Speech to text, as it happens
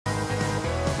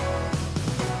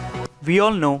We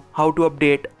all know how to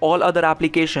update all other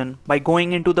applications by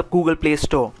going into the Google Play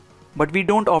Store, but we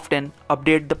don't often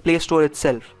update the Play Store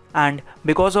itself, and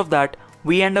because of that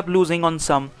we end up losing on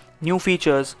some new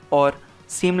features or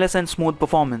seamless and smooth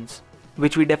performance,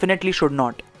 which we definitely should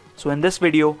not. So in this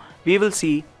video we will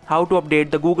see how to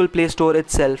update the Google Play Store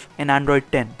itself in Android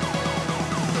 10.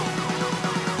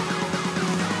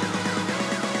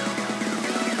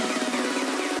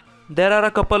 There are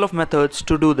a couple of methods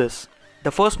to do this.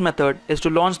 The first method is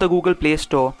to launch the Google Play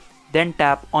Store, then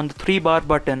tap on the 3-bar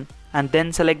button and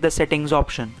then select the settings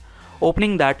option.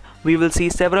 Opening that, we will see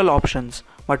several options,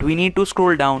 but we need to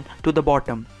scroll down to the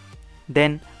bottom.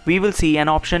 Then we will see an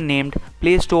option named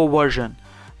Play Store version.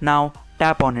 Now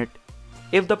tap on it.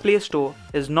 If the Play Store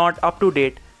is not up to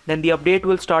date, then the update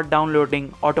will start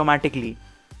downloading automatically.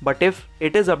 But if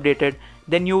it is updated,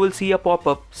 then you will see a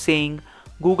pop-up saying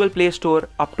Google Play Store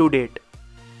up to date.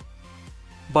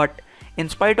 But in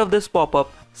spite of this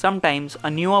pop-up, sometimes a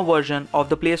newer version of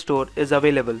the Play Store is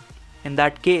available. In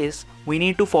that case, we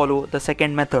need to follow the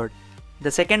second method. The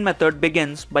second method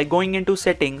begins by going into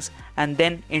Settings and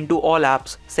then into All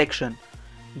Apps section.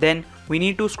 Then we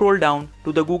need to scroll down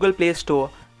to the Google Play Store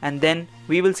and then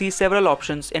we will see several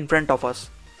options in front of us.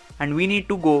 And we need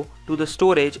to go to the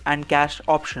Storage and Cache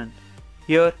option.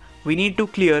 Here we need to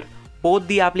clear both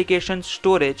the application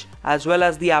storage as well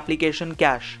as the application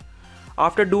cache.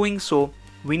 After doing so,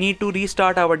 we need to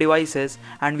restart our devices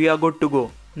and we are good to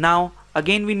go. Now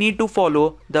again we need to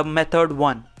follow the method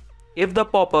 1. If the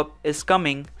pop-up is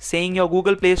coming saying your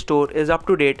Google Play Store is up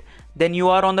to date, then you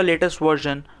are on the latest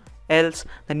version, else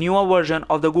the newer version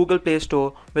of the Google Play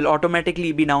Store will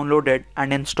automatically be downloaded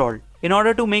and installed. In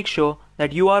order to make sure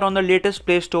that you are on the latest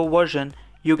Play Store version,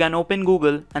 you can open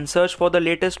Google and search for the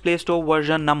latest Play Store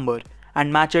version number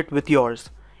and match it with yours.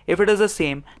 If it is the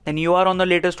same, then you are on the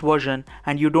latest version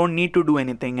and you don't need to do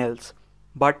anything else.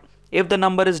 But if the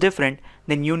number is different,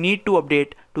 then you need to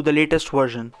update to the latest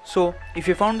version. So if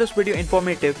you found this video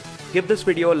informative, give this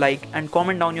video a like and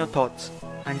comment down your thoughts.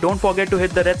 And don't forget to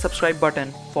hit the red subscribe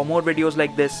button for more videos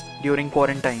like this during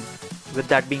quarantine. With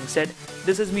that being said,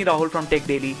 this is me Rahul from Tech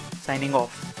Daily signing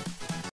off.